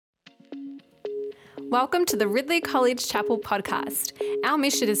Welcome to the Ridley College Chapel podcast. Our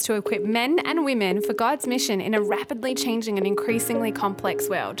mission is to equip men and women for God's mission in a rapidly changing and increasingly complex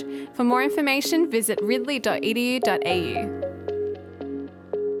world. For more information, visit ridley.edu.au.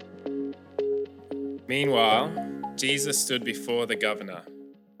 Meanwhile, Jesus stood before the governor,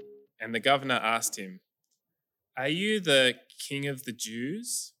 and the governor asked him, "Are you the king of the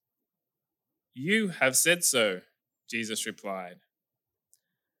Jews?" "You have said so," Jesus replied.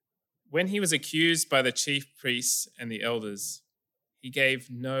 When he was accused by the chief priests and the elders, he gave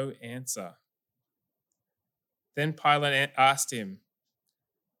no answer. Then Pilate asked him,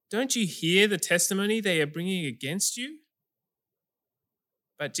 "Don't you hear the testimony they are bringing against you?"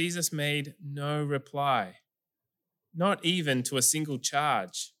 But Jesus made no reply, not even to a single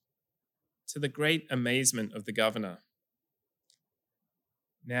charge, to the great amazement of the governor.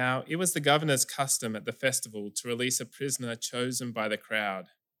 Now, it was the governor's custom at the festival to release a prisoner chosen by the crowd.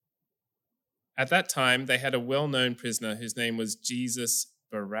 At that time, they had a well-known prisoner whose name was Jesus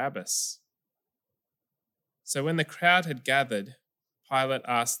Barabbas. So when the crowd had gathered, Pilate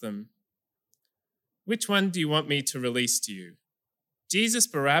asked them, "Which one do you want me to release to you? Jesus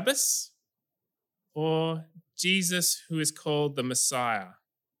Barabbas or Jesus who is called the Messiah?"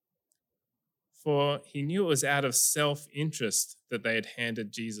 For he knew it was out of self-interest that they had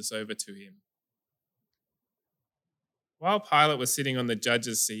handed Jesus over to him. While Pilate was sitting on the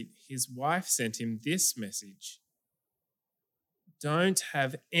judge's seat, his wife sent him this message: "Don't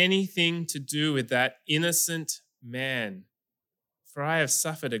have anything to do with that innocent man, for I have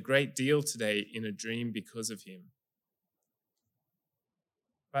suffered a great deal today in a dream because of him."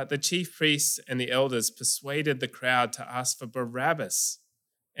 But the chief priests and the elders persuaded the crowd to ask for Barabbas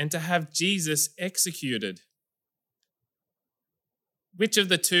and to have Jesus executed. "Which of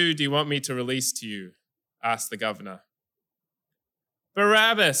the two do you want me to release to you?" asked the governor.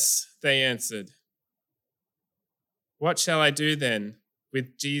 "Barabbas," they answered. "What shall I do then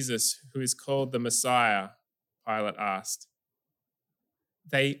with Jesus who is called the Messiah?" Pilate asked.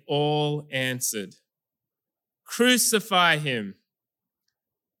 They all answered, "Crucify him."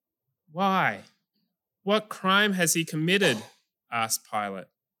 "Why? What crime has he committed?" asked Pilate.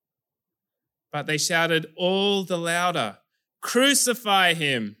 But they shouted all the louder, "Crucify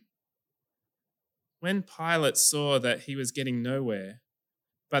him!" When Pilate saw that he was getting nowhere,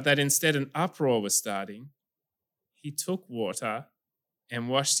 but that instead an uproar was starting, he took water and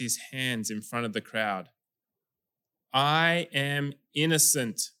washed his hands in front of the crowd. "I am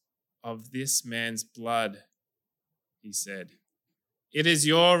innocent of this man's blood," he said. "It is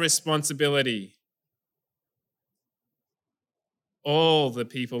your responsibility." All the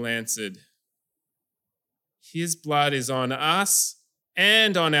people answered, "His blood is on us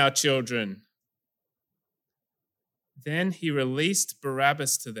and on our children." Then he released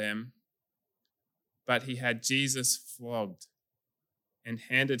Barabbas to them, but he had Jesus flogged and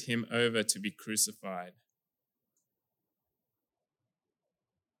handed him over to be crucified.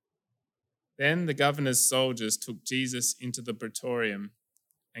 Then the governor's soldiers took Jesus into the praetorium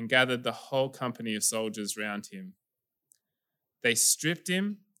and gathered the whole company of soldiers round him. They stripped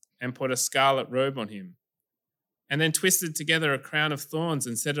him and put a scarlet robe on him, and then twisted together a crown of thorns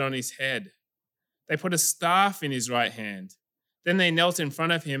and set it on his head. They put a staff in his right hand. Then they knelt in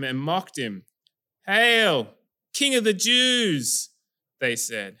front of him and mocked him. "Hail, King of the Jews," they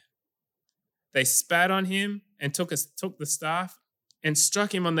said. They spat on him and took the staff and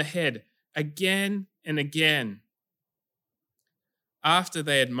struck him on the head again and again. After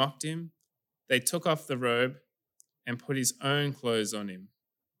they had mocked him, they took off the robe and put his own clothes on him.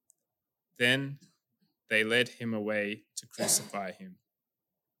 Then they led him away to crucify him.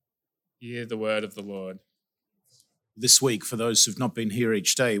 Hear the word of the Lord. This week, for those who've not been here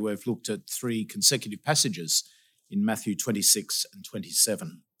each day, we've looked at 3 consecutive passages in Matthew 26 and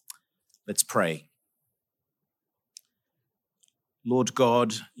 27. Let's pray. Lord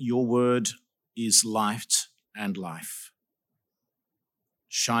God, your word is light and life.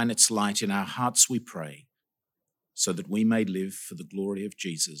 Shine its light in our hearts, we pray, so that we may live for the glory of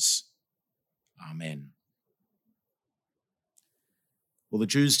Jesus. Amen. Well, the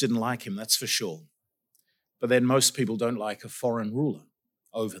Jews didn't like him, that's for sure. But then most people don't like a foreign ruler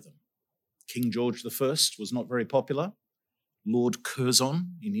over them. King George I was not very popular. Lord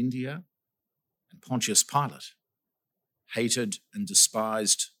Curzon in India, and Pontius Pilate, hated and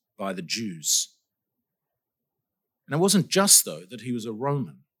despised by the Jews. And it wasn't just, though, that he was a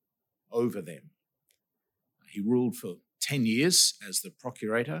Roman over them. He ruled for 10 years as the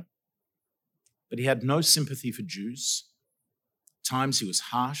procurator, but he had no sympathy for Jews. At times he was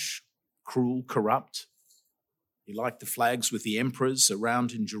harsh, cruel, corrupt. He liked the flags with the emperors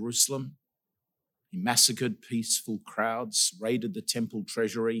around in Jerusalem. He massacred peaceful crowds, raided the temple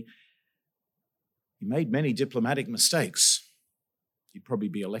treasury. He made many diplomatic mistakes. He'd probably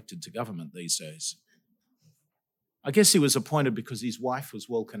be elected to government these days. I guess he was appointed because his wife was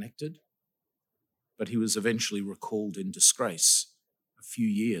well connected, but he was eventually recalled in disgrace a few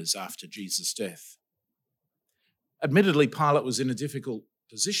years after Jesus' death. Admittedly, Pilate was in a difficult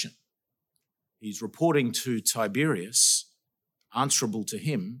position. He's reporting to Tiberius, answerable to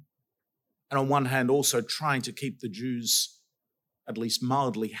him, and on one hand also trying to keep the Jews at least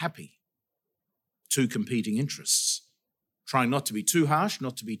mildly happy. Two competing interests, trying not to be too harsh,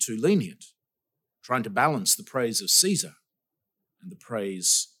 not to be too lenient, trying to balance the praise of Caesar and the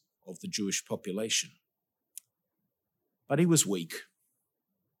praise of the Jewish population. But he was weak.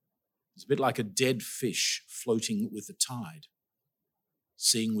 It's a bit like a dead fish floating with the tide,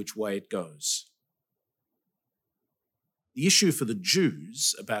 seeing which way it goes. The issue for the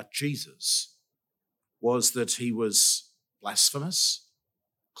Jews about Jesus was that he was blasphemous,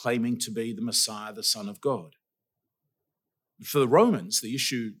 claiming to be the Messiah, the Son of God. For the Romans, the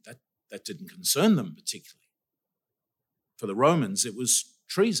issue that didn't concern them particularly. For the Romans, it was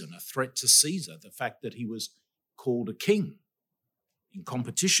treason, a threat to Caesar, the fact that he was called a king, in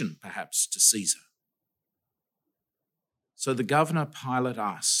competition perhaps to Caesar. So the governor Pilate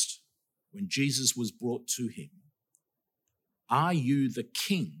asked, when Jesus was brought to him, "Are you the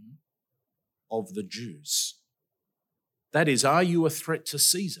king of the Jews?" That is, are you a threat to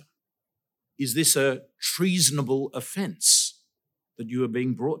Caesar? Is this a treasonable offence that you are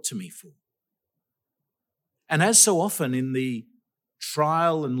being brought to me for? And as so often in the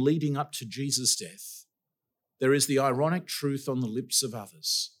trial and leading up to Jesus' death, there is the ironic truth on the lips of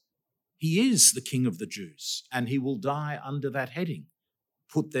others. He is the King of the Jews, and he will die under that heading,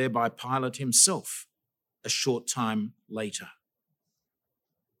 put there by Pilate himself a short time later.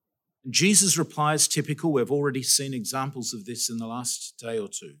 Jesus' reply is typical. We've already seen examples of this in the last day or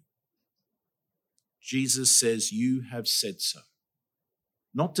two. Jesus says, "You have said so."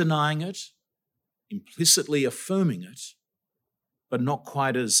 Not denying it, implicitly affirming it, but not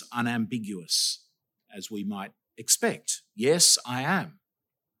quite as unambiguous as we might expect. Yes, I am,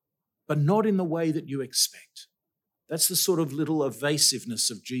 but not in the way that you expect. That's the sort of little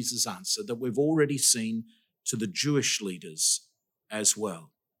evasiveness of Jesus' answer that we've already seen to the Jewish leaders as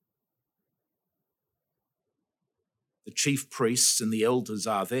well. The chief priests and the elders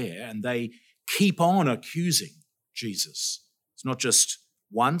are there, and they keep on accusing Jesus. It's not just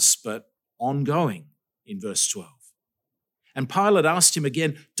once, but ongoing in verse 12. And Pilate asked him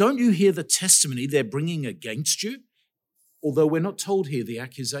again, "Don't you hear the testimony they're bringing against you?" Although we're not told here the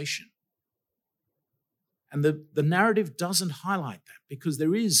accusation. And the narrative doesn't highlight that because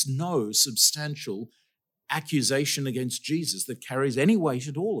there is no substantial accusation against Jesus that carries any weight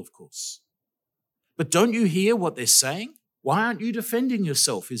at all, of course. But don't you hear what they're saying? Why aren't you defending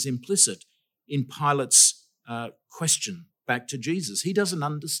yourself is implicit in Pilate's question back to Jesus. He doesn't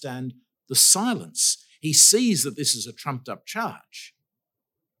understand the silence. He sees that this is a trumped-up charge,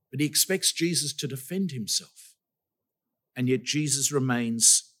 but he expects Jesus to defend himself. And yet Jesus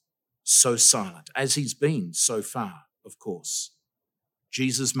remains so silent, as he's been so far, of course.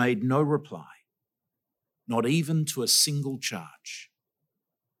 Jesus made no reply, not even to a single charge,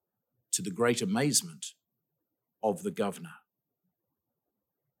 to the great amazement of the governor.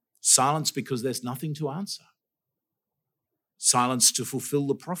 Silence because there's nothing to answer. Silence to fulfill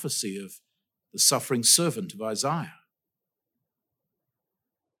the prophecy of the suffering servant of Isaiah.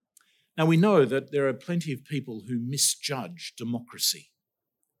 Now we know that there are plenty of people who misjudge democracy.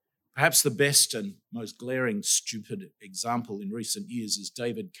 Perhaps the best and most glaring stupid example in recent years is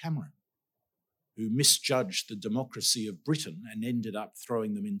David Cameron, who misjudged the democracy of Britain and ended up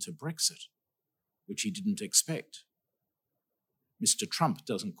throwing them into Brexit, which he didn't expect. Mr. Trump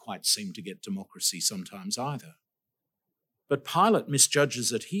doesn't quite seem to get democracy sometimes either. But Pilate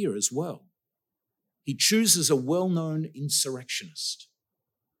misjudges it here as well. He chooses a well-known insurrectionist,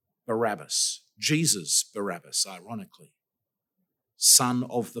 Barabbas, Jesus Barabbas, ironically, son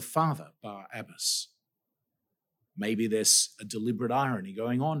of the father, Barabbas. Maybe there's a deliberate irony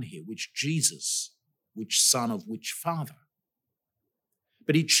going on here. Which Jesus, which son of which father?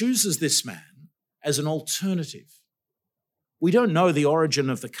 But he chooses this man as an alternative. We don't know the origin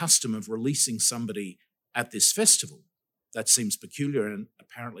of the custom of releasing somebody at this festival. That seems peculiar, and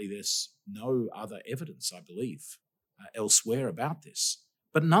apparently there's no other evidence, I believe, elsewhere about this.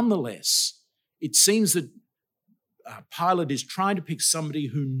 But nonetheless, it seems that Pilate is trying to pick somebody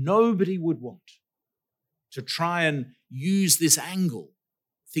who nobody would want, to try and use this angle,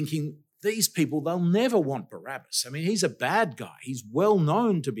 thinking these people, they'll never want Barabbas. I mean, he's a bad guy. He's well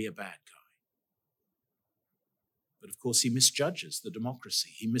known to be a bad guy. of course, he misjudges the democracy.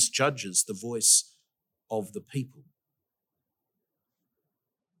 He misjudges the voice of the people.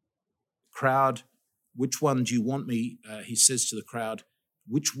 Crowd, which one do you want me, he says to the crowd,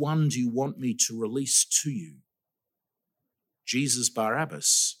 which one do you want me to release to you? Jesus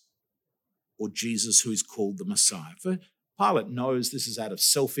Barabbas or Jesus who is called the Messiah? For Pilate knows this is out of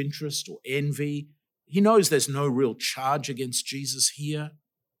self-interest or envy. He knows there's no real charge against Jesus here,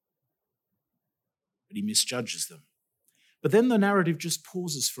 but he misjudges them. But then the narrative just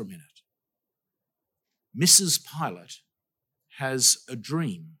pauses for a minute. Mrs. Pilate has a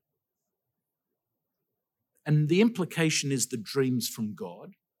dream. And the implication is the dream's from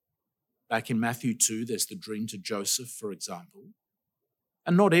God. Back in Matthew 2, there's the dream to Joseph, for example.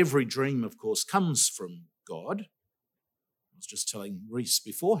 And not every dream, of course, comes from God. I was just telling Reese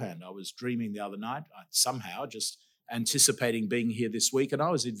beforehand, I was dreaming the other night, somehow just anticipating being here this week, and I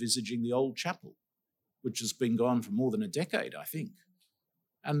was envisaging the old chapel, which has been gone for more than a decade, I think.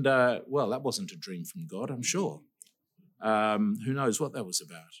 And, well, that wasn't a dream from God, I'm sure. Who knows what that was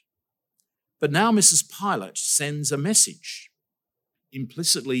about. But now Mrs. Pilate sends a message,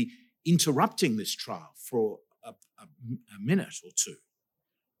 implicitly interrupting this trial for a minute or two.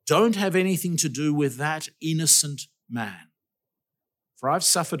 Don't have anything to do with that innocent man, for I've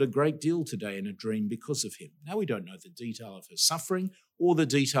suffered a great deal today in a dream because of him. Now, we don't know the detail of her suffering or the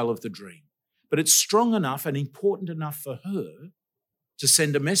detail of the dream, but it's strong enough and important enough for her to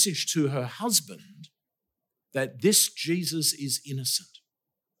send a message to her husband that this Jesus is innocent.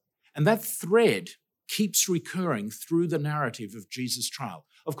 And that thread keeps recurring through the narrative of Jesus' trial.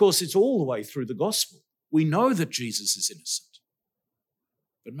 Of course, it's all the way through the gospel. We know that Jesus is innocent.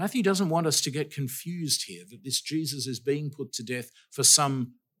 But Matthew doesn't want us to get confused here that this Jesus is being put to death for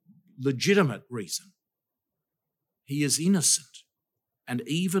some legitimate reason. He is innocent. And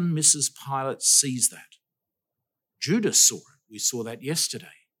even Mrs. Pilate sees that. Judas saw it. We saw that yesterday.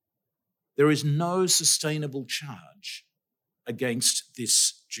 There is no sustainable charge against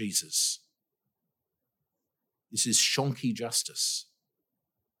this Jesus. This is shonky justice.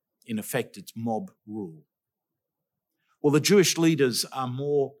 In effect, it's mob rule. Well, the Jewish leaders are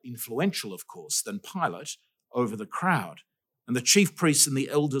more influential, of course, than Pilate over the crowd. And the chief priests and the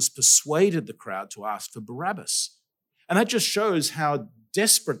elders persuaded the crowd to ask for Barabbas. And that just shows how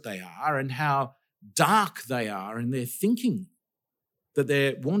desperate they are and how dark they are in their thinking, that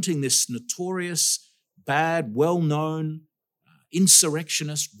they're wanting this notorious, bad, well-known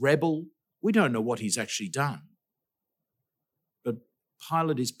insurrectionist, rebel. We don't know what he's actually done. But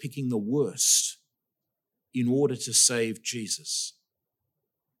Pilate is picking the worst in order to save Jesus.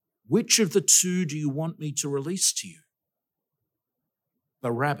 Which of the two do you want me to release to you?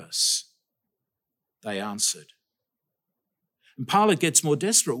 Barabbas, they answered. And Pilate gets more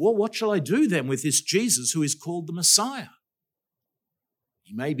desperate. Well, what shall I do then with this Jesus who is called the Messiah?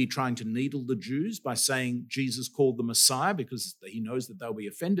 He may be trying to needle the Jews by saying Jesus called the Messiah because he knows that they'll be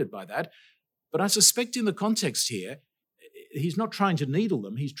offended by that. But I suspect in the context here, he's not trying to needle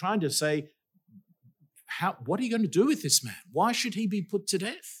them. He's trying to say, what are you going to do with this man? Why should he be put to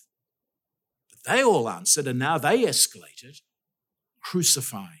death? But they all answered, and now they escalated,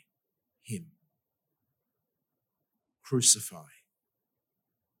 crucify him. Crucify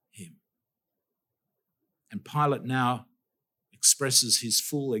him. And Pilate now expresses his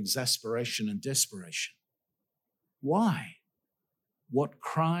full exasperation and desperation. Why? What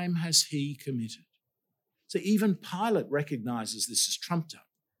crime has he committed? So even Pilate recognizes this is trumped up.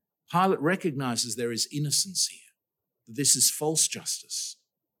 Pilate recognizes there is innocence here, that this is false justice,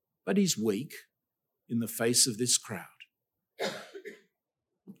 but he's weak in the face of this crowd.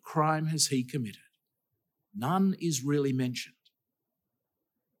 What crime has he committed? None is really mentioned.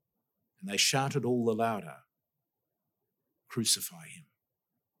 And they shouted all the louder, crucify him.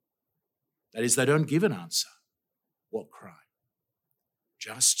 That is, they don't give an answer. What crime?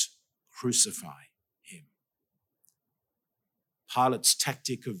 Just crucify him. Pilate's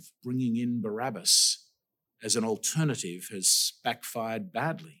tactic of bringing in Barabbas as an alternative has backfired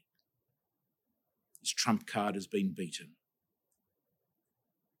badly. His trump card has been beaten.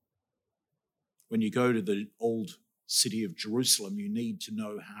 When you go to the old city of Jerusalem, you need to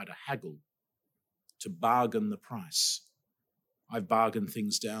know how to haggle, to bargain the price. I've bargained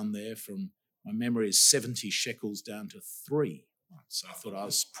things down there from, my memory is 70 shekels down to 3. So I thought I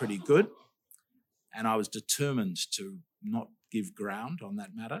was pretty good. And I was determined to not give ground on that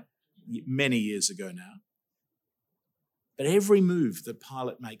matter many years ago now. But every move that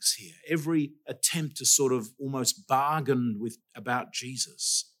Pilate makes here, every attempt to sort of almost bargain about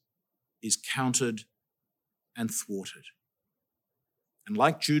Jesus is countered and thwarted. And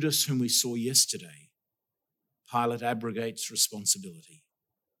like Judas, whom we saw yesterday, Pilate abrogates responsibility,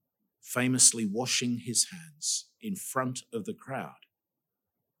 famously washing his hands in front of the crowd.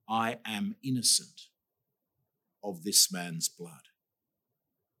 I am innocent of this man's blood.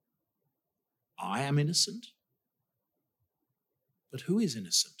 I am innocent? But who is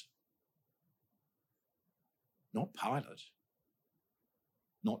innocent? Not Pilate,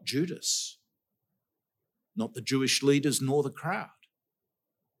 not Judas, not the Jewish leaders nor the crowd,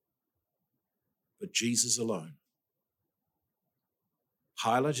 but Jesus alone.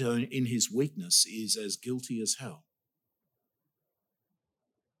 Pilate, in his weakness, is as guilty as hell.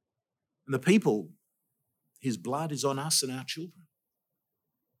 And the people, his blood is on us and our children.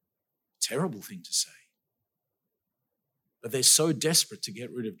 Terrible thing to say. But they're so desperate to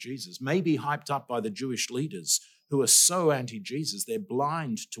get rid of Jesus, maybe hyped up by the Jewish leaders who are so anti-Jesus, they're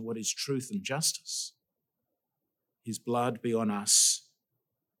blind to what is truth and justice. His blood be on us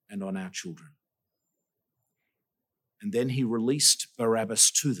and on our children. And then he released Barabbas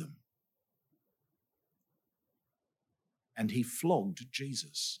to them. And he flogged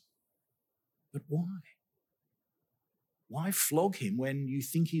Jesus. But why? Why flog him when you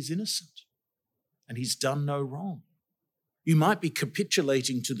think he's innocent and he's done no wrong? You might be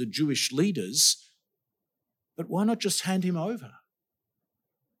capitulating to the Jewish leaders, but why not just hand him over?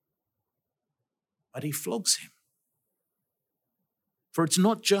 But he flogs him. For it's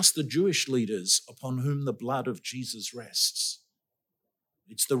not just the Jewish leaders upon whom the blood of Jesus rests.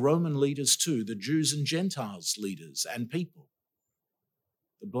 It's the Roman leaders too, the Jews and Gentiles leaders and people.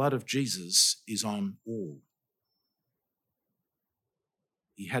 The blood of Jesus is on all.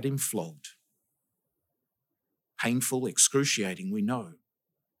 He had him flogged. Painful, excruciating, we know.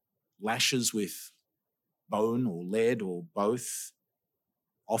 Lashes with bone or lead or both,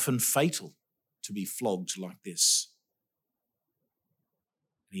 often fatal to be flogged like this.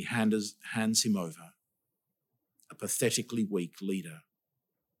 And he hands him over, a pathetically weak leader.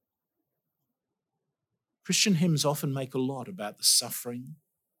 Christian hymns often make a lot about the suffering,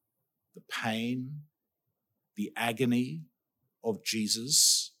 the pain, the agony of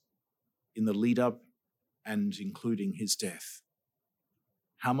Jesus in the lead up and including his death.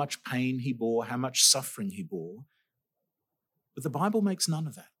 How much pain he bore, how much suffering he bore. But the Bible makes none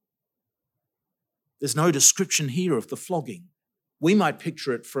of that. There's no description here of the flogging. We might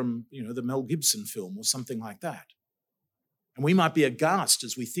picture it from, the Mel Gibson film or something like that. And we might be aghast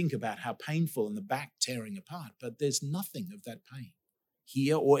as we think about how painful and the back tearing apart, but there's nothing of that pain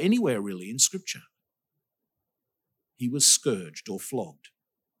here or anywhere really in Scripture. He was scourged or flogged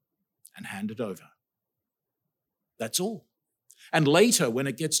and handed over. That's all. And later, when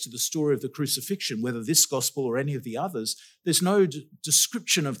it gets to the story of the crucifixion, whether this gospel or any of the others, there's no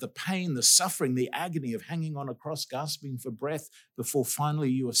description of the pain, the suffering, the agony of hanging on a cross, gasping for breath before finally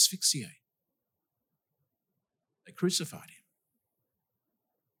you asphyxiate. They crucified him.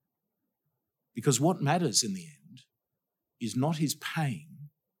 Because what matters in the end is not his pain,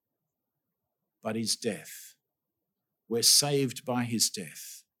 but his death. We're saved by his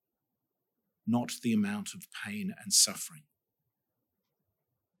death, not the amount of pain and suffering.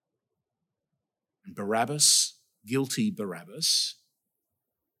 And Barabbas, guilty Barabbas,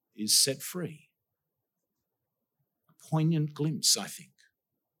 is set free. A poignant glimpse, I think,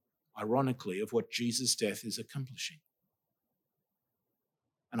 ironically, of what Jesus' death is accomplishing.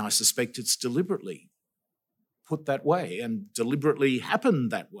 And I suspect it's deliberately put that way and deliberately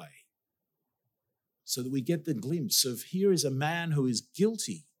happened that way, so that we get the glimpse of here is a man who is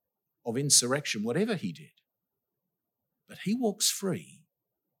guilty of insurrection, whatever he did, but he walks free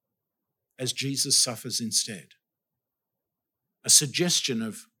as Jesus suffers instead. A suggestion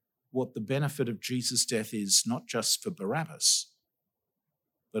of what the benefit of Jesus' death is, not just for Barabbas,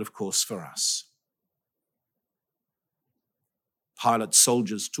 but of course for us. Pilate's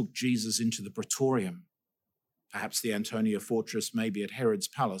soldiers took Jesus into the Praetorium, perhaps the Antonia fortress, maybe at Herod's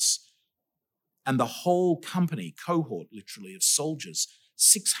palace, and the whole company, cohort literally, of soldiers,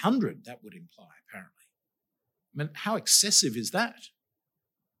 600 that would imply apparently. I mean, how excessive is that?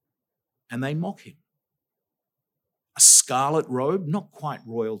 And they mock him. A scarlet robe, not quite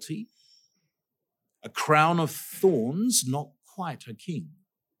royalty. A crown of thorns, not quite a king.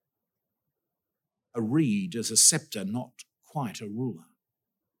 A reed as a scepter, not quite a ruler.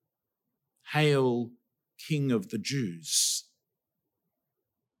 Hail, King of the Jews.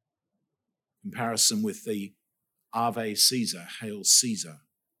 Comparison with the Ave Caesar, Hail Caesar,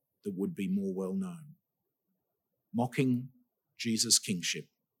 that would be more well known. Mocking Jesus' kingship.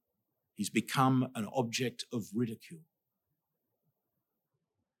 He's become an object of ridicule.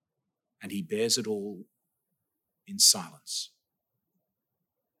 And he bears it all in silence.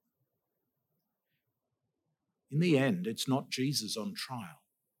 In the end, it's not Jesus on trial,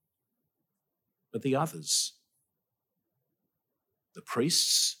 but the others. The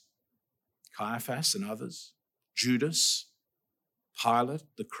priests, Caiaphas and others, Judas, Pilate,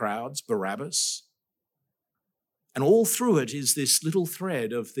 the crowds, Barabbas. And all through it is this little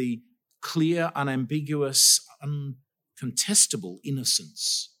thread of the clear, unambiguous, uncontestable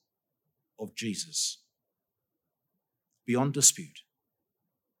innocence of Jesus, beyond dispute.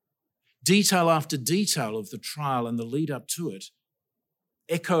 Detail after detail of the trial and the lead up to it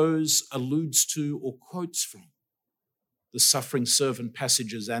echoes, alludes to, or quotes from the suffering servant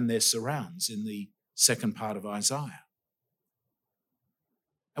passages and their surrounds in the second part of Isaiah.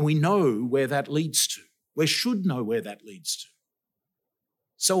 And we know where that leads to. We should know where that leads to.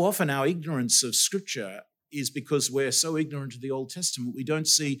 So often our ignorance of Scripture is because we're so ignorant of the Old Testament, we don't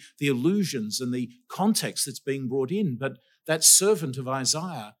see the allusions and the context that's being brought in. But that servant of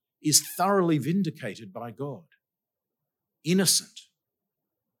Isaiah is thoroughly vindicated by God, innocent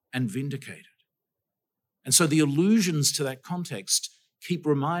and vindicated. And so the allusions to that context keep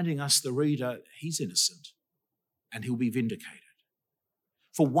reminding us, the reader, he's innocent and he'll be vindicated.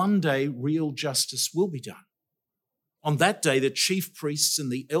 For one day, real justice will be done. On that day, the chief priests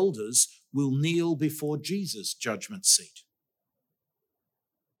and the elders will kneel before Jesus' judgment seat.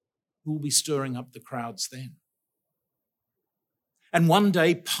 Who will be stirring up the crowds then? And one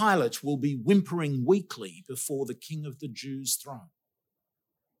day, Pilate will be whimpering weakly before the King of the Jews' throne.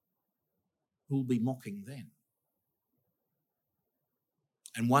 Who will be mocking then?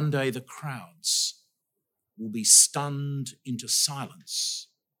 And one day, the crowds will be stunned into silence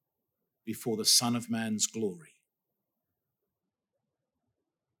before the Son of Man's glory.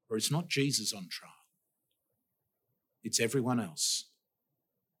 For it's not Jesus on trial. It's everyone else.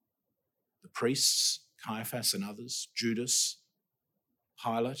 The priests, Caiaphas and others, Judas,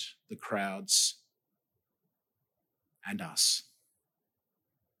 Pilate, the crowds, and us.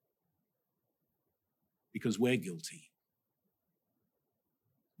 Because we're guilty.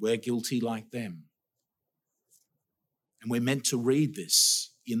 We're guilty like them. And we're meant to read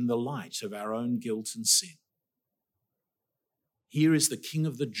this in the light of our own guilt and sin. Here is the King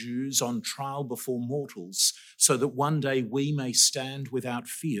of the Jews on trial before mortals, so that one day we may stand without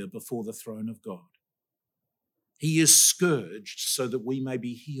fear before the throne of God. He is scourged so that we may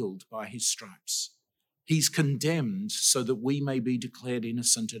be healed by his stripes. He's condemned so that we may be declared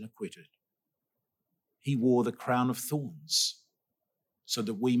innocent and acquitted. He wore the crown of thorns so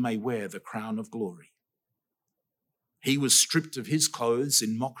that we may wear the crown of glory. He was stripped of his clothes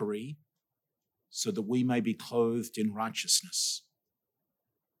in mockery so that we may be clothed in righteousness.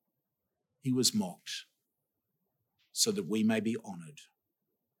 He was mocked so that we may be honored.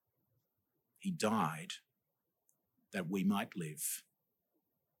 He died that we might live.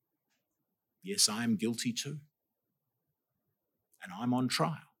 Yes, I am guilty too. And I'm on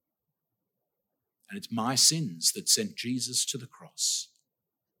trial. And it's my sins that sent Jesus to the cross.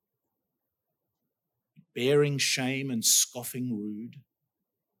 Bearing shame and scoffing rude,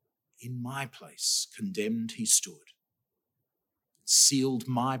 in my place condemned he stood, sealed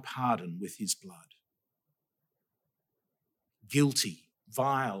my pardon with his blood. Guilty,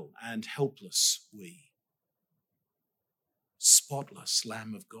 vile, and helpless we. Spotless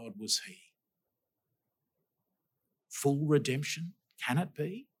Lamb of God was he. Full redemption, can it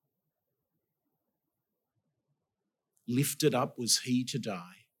be? Lifted up was he to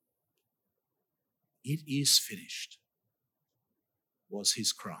die. It is finished, was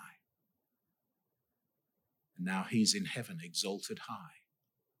his cry. And now he's in heaven exalted high.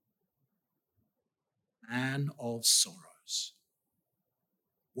 Man of sorrows.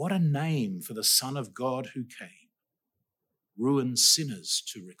 What a name for the Son of God who came, ruined sinners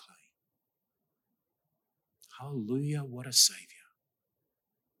to reclaim. Hallelujah, what a Saviour.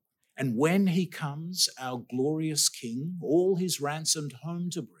 And when he comes, our glorious King, all his ransomed home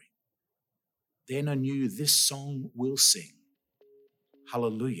to bring, then anew this song we'll sing.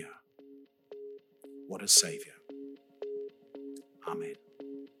 Hallelujah, what a Saviour. Amen.